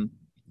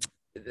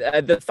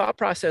the thought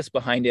process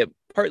behind it,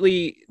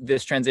 partly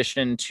this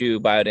transition to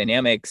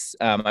biodynamics.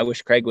 I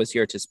wish Craig was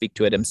here to speak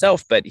to it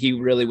himself, but he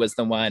really was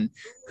the one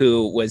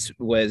who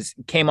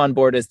came on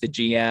board as the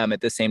GM at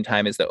the same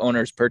time as the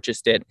owners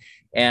purchased it.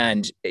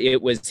 And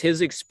it was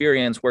his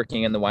experience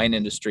working in the wine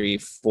industry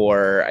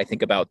for, I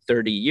think, about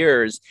 30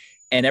 years.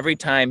 And every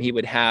time he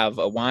would have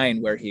a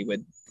wine where he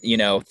would,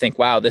 think,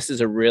 wow, this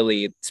is a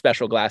really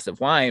special glass of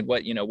wine.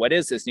 What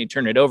is this? And he'd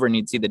turn it over and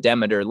he'd see the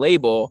Demeter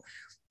label.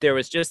 There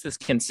was just this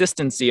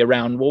consistency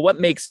around, well, what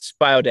makes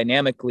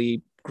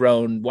biodynamically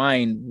grown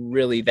wine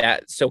really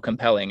that so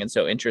compelling and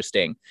so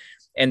interesting?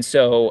 And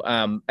so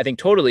I think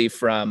totally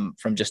from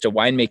just a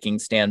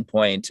winemaking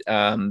standpoint,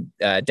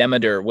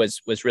 Demeter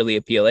was really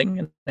appealing.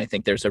 And I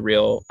think there's a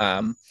real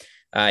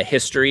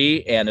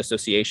history and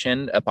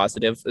association, a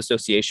positive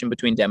association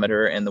between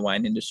Demeter and the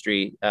wine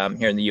industry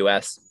here in the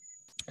US.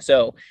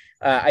 So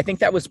I think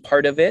that was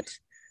part of it,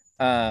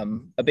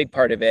 a big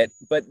part of it.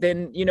 But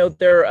then,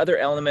 there are other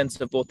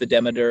elements of both the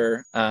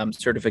Demeter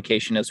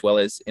certification as well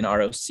as in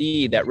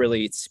ROC that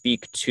really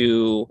speak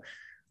to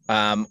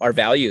our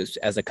values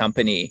as a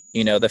company.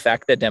 The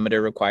fact that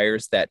Demeter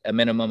requires that a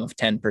minimum of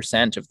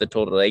 10% of the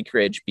total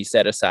acreage be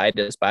set aside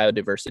as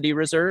biodiversity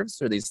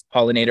reserves, or these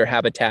pollinator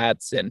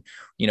habitats. And,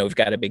 we've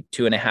got a big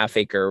 2.5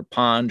 acre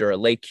pond or a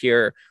lake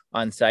here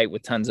on site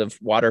with tons of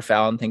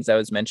waterfowl and things I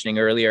was mentioning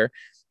earlier.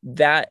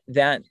 That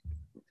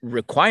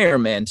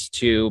requirement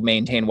to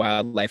maintain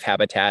wildlife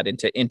habitat and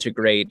to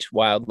integrate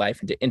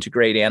wildlife and to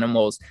integrate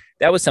animals,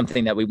 that was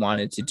something that we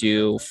wanted to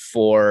do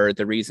for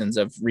the reasons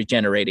of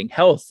regenerating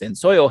health and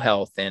soil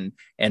health and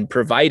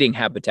providing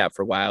habitat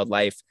for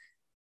wildlife.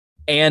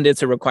 And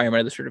it's a requirement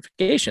of the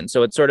certification.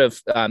 So it's sort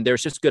of,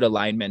 there's just good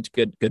alignment,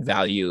 good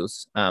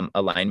values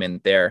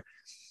alignment there.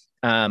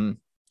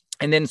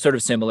 And then sort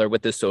of similar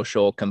with the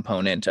social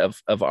component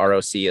of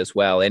ROC as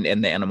well, and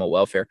the animal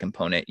welfare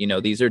component.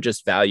 These are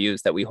just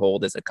values that we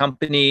hold as a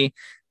company.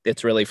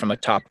 It's really from a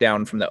top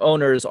down, from the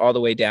owners all the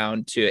way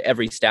down to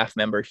every staff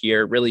member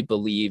here really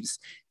believes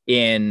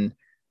in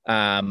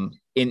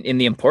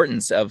the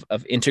importance of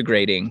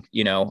integrating,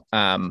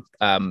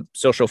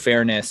 social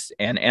fairness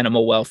and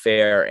animal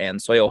welfare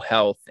and soil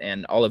health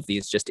and all of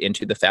these just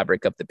into the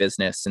fabric of the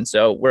business. And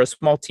so we're a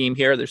small team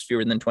here. There's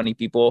fewer than 20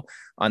 people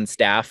on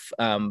staff.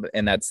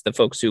 And that's the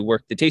folks who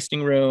work the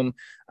tasting room,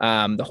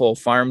 the whole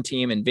farm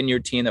team and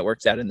vineyard team that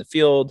works out in the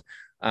field.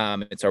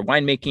 It's our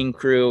winemaking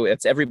crew.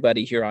 It's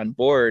everybody here on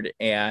board.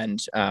 And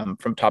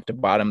from top to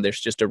bottom, there's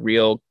just a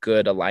real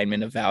good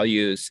alignment of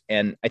values.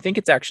 And I think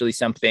it's actually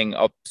something,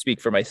 I'll speak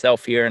for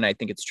myself here, and I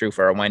think it's true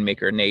for our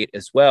winemaker, Nate,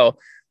 as well,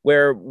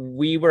 where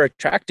we were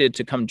attracted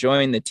to come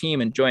join the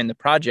team and join the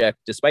project,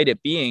 despite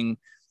it being,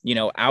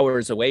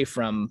 hours away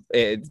from,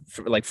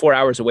 like 4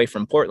 hours away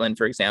from Portland,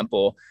 for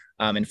example.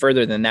 And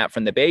further than that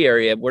from the Bay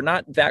Area, we're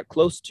not that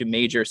close to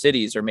major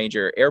cities or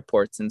major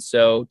airports. And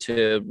so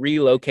to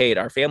relocate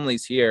our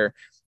families here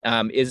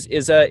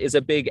is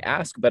a big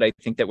ask. But I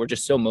think that we're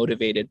just so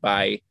motivated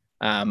by,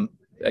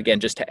 again,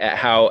 just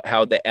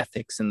how the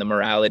ethics and the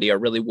morality are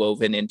really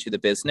woven into the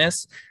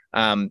business,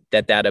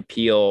 that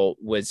appeal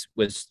was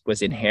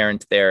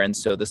inherent there. And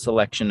so the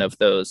selection of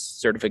those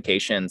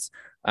certifications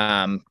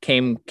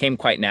came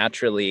quite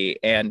naturally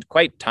and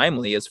quite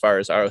timely as far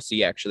as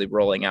ROC actually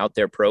rolling out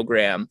their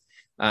program.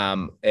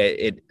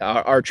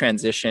 Our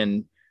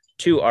transition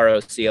to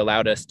ROC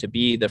allowed us to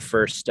be the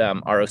first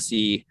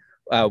ROC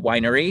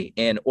winery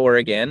in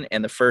Oregon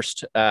and the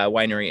first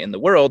winery in the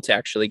world to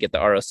actually get the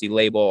ROC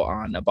label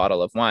on a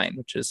bottle of wine,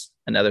 which is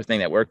another thing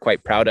that we're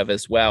quite proud of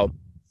as well.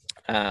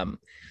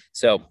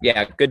 So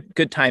yeah,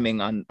 good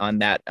timing on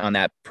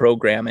that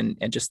program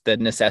and just the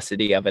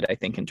necessity of it. I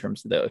think in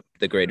terms of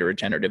the greater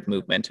regenerative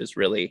movement is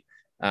really,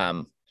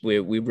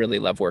 we really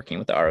love working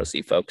with the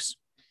ROC folks.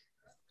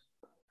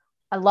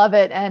 I love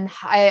it. And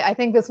I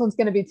think this one's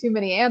going to be too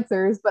many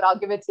answers, but I'll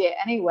give it to you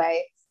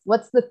anyway.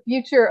 What's the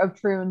future of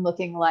Troon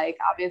looking like?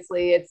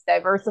 Obviously, it's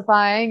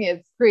diversifying,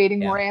 it's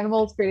creating more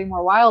animals, creating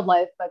more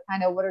wildlife, but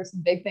kind of what are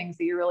some big things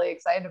that you're really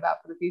excited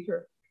about for the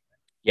future?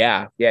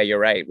 Yeah, you're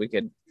right.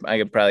 I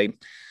could probably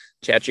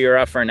chat you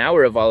off for an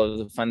hour of all of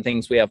the fun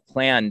things we have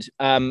planned.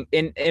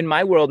 In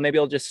my world, maybe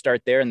I'll just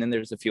start there, and then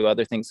there's a few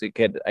other things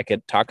I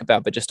could talk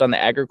about. But just on the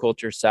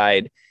agriculture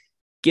side,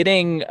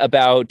 getting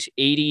about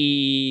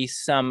 80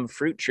 some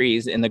fruit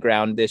trees in the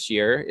ground this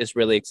year is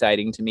really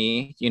exciting to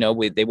me.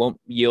 They won't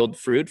yield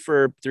fruit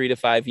for 3 to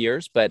 5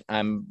 years, but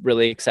I'm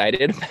really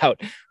excited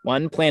about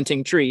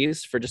planting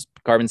trees for just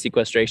carbon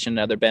sequestration and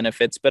other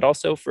benefits, but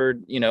also for,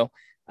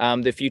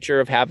 the future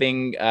of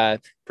having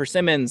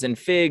persimmons and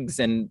figs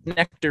and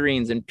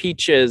nectarines and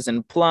peaches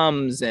and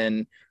plums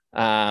and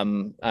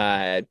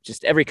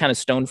just every kind of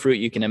stone fruit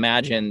you can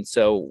imagine.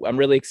 So I'm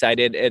really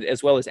excited,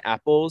 as well as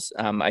apples.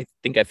 I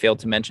think I failed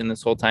to mention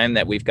this whole time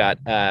that we've got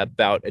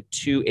about a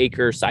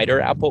 2-acre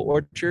cider apple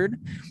orchard.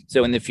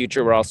 So in the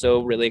future, we're also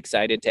really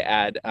excited to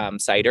add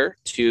cider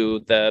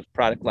to the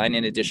product line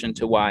in addition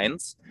to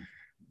wines.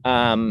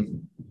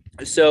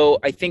 So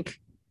I think,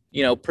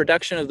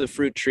 production of the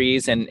fruit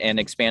trees and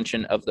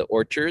expansion of the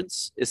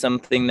orchards is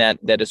something that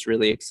is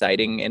really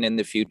exciting and in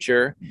the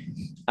future.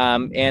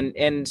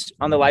 And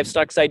on the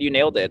livestock side, you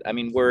nailed it. I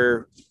mean,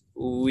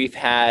 we've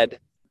had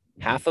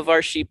half of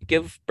our sheep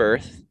give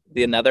birth,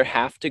 the another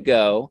half to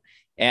go.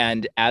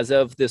 And as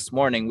of this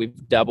morning,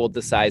 we've doubled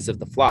the size of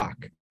the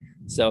flock.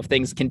 So if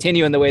things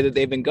continue in the way that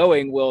they've been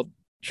going, we'll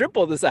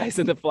triple the size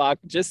of the flock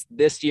just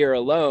this year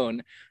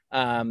alone.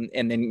 And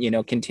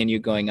then, continue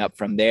going up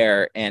from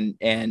there. And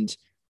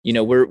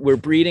we're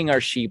breeding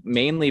our sheep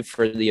mainly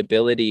for the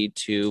ability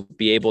to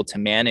be able to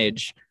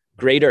manage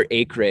greater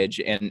acreage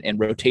and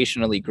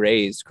rotationally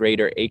graze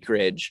greater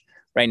acreage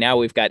right now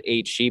we've got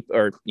 8 sheep,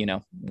 or,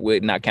 we're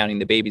not counting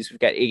the babies, we've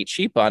got 8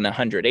 sheep on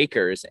 100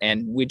 acres,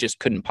 and we just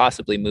couldn't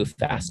possibly move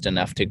fast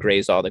enough to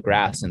graze all the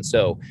grass. And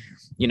so,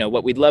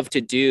 what we'd love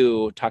to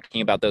do,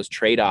 talking about those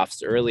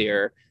trade-offs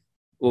earlier,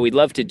 what we'd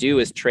love to do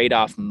is trade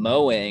off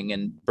mowing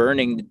and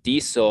burning the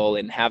diesel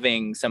and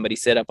having somebody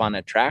sit up on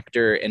a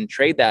tractor, and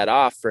trade that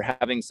off for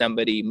having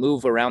somebody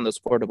move around those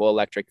portable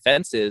electric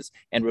fences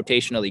and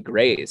rotationally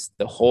graze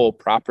the whole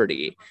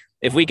property.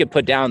 If we could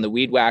put down the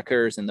weed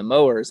whackers and the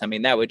mowers, I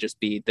mean, that would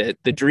just be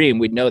the dream.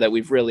 We'd know that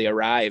we've really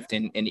arrived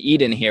in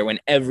Eden here, when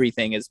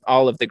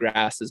all of the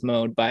grass is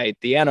mowed by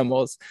the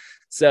animals.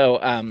 So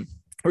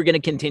we're going to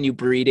continue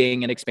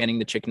breeding and expanding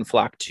the chicken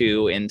flock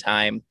too in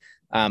time.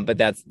 But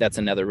that's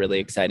another really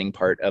exciting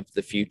part of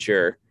the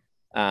future,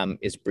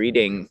 is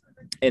breeding.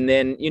 And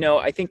then,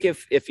 I think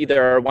if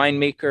either our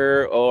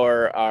winemaker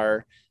or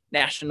our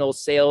national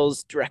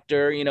sales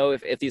director,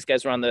 if these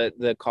guys were on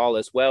the call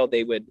as well,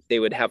 they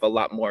would have a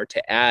lot more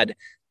to add.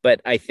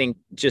 But I think,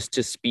 just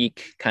to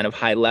speak kind of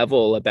high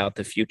level about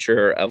the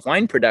future of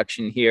wine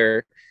production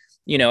here,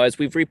 as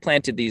we've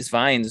replanted these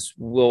vines,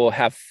 we'll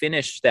have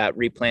finished that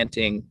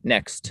replanting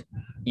next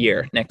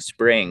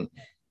spring.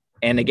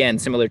 And again,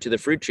 similar to the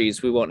fruit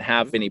trees, we won't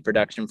have any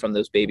production from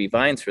those baby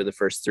vines for the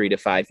first 3 to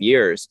 5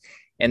 years.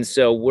 And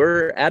so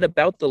we're at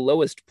about the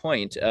lowest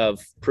point of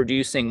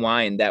producing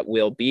wine that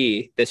will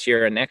be this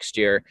year and next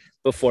year,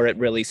 before it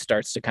really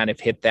starts to kind of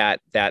hit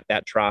that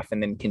trough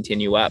and then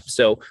continue up.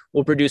 So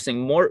we'll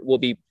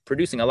be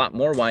producing a lot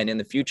more wine in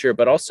the future,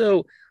 but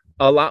also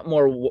a lot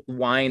more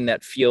wine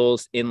that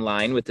feels in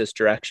line with this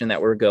direction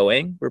that we're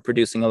going. We're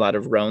producing a lot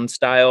of Rhone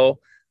style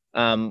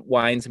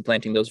wines and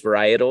planting those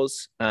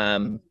varietals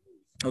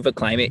of a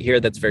climate here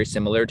that's very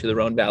similar to the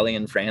Rhone Valley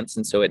in France.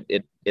 And so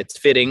it's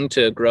fitting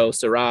to grow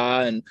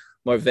Syrah and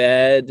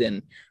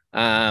Mourvèdre.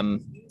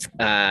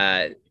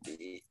 And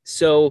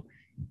so,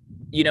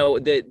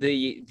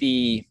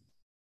 the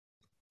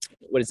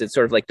what is it,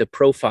 sort of like the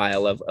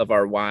profile of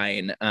our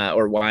wine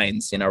or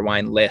wines in our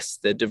wine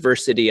list, the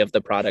diversity of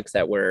the products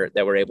that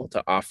we're able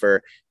to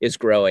offer is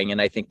growing.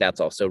 And I think that's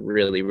also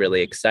really,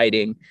 really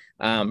exciting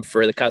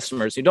for the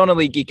customers who don't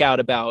only geek out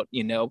about,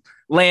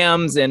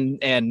 lambs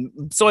and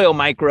soil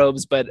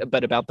microbes, but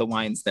about the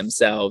wines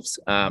themselves.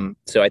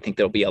 So I think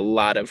there'll be a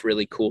lot of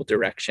really cool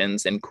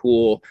directions and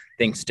cool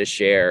things to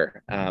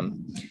share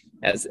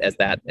as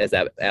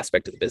that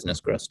aspect of the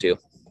business grows too.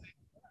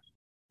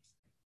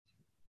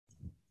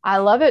 I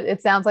love it.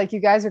 It sounds like you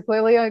guys are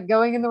clearly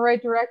going in the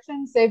right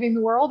direction, saving the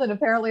world, and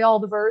apparently all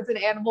the birds and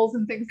animals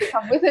and things that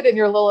come with it in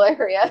your little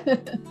area.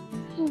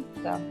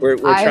 So we're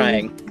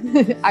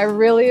trying. I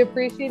really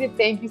appreciate it.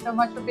 Thank you so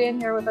much for being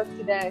here with us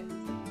today.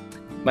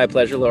 My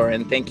pleasure,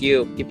 Lauren. Thank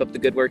you. Keep up the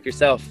good work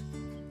yourself.